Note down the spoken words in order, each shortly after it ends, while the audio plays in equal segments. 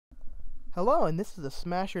Hello, and this is the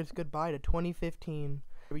Smashers Goodbye to 2015.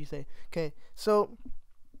 Whatever you say. Okay, so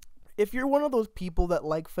if you're one of those people that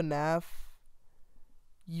like FNAF,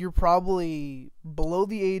 you're probably below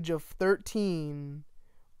the age of 13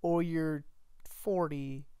 or you're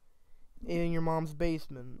 40 in your mom's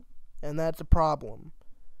basement, and that's a problem.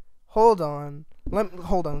 Hold on.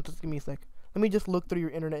 Hold on, just give me a sec. Let me just look through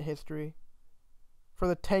your internet history. For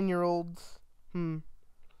the 10-year-olds,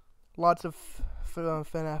 lots of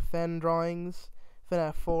FNAF fan drawings,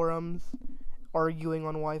 FNAF forums, arguing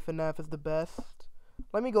on why FNAF is the best.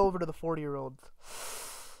 Let me go over to the 40-year-olds.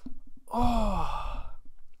 Oh,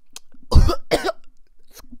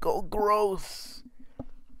 it's so gross.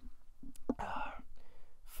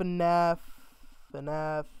 FNAF,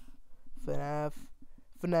 FNAF, FNAF,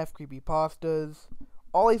 FNAF creepypastas.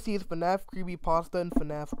 All I see is FNAF creepypasta and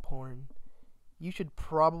FNAF porn. You should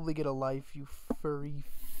probably get a life, you furry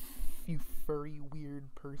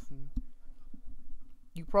weird person.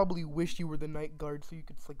 You probably wish you were the night guard so you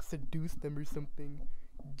could like seduce them or something.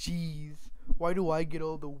 Jeez, why do I get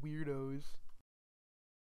all the weirdos?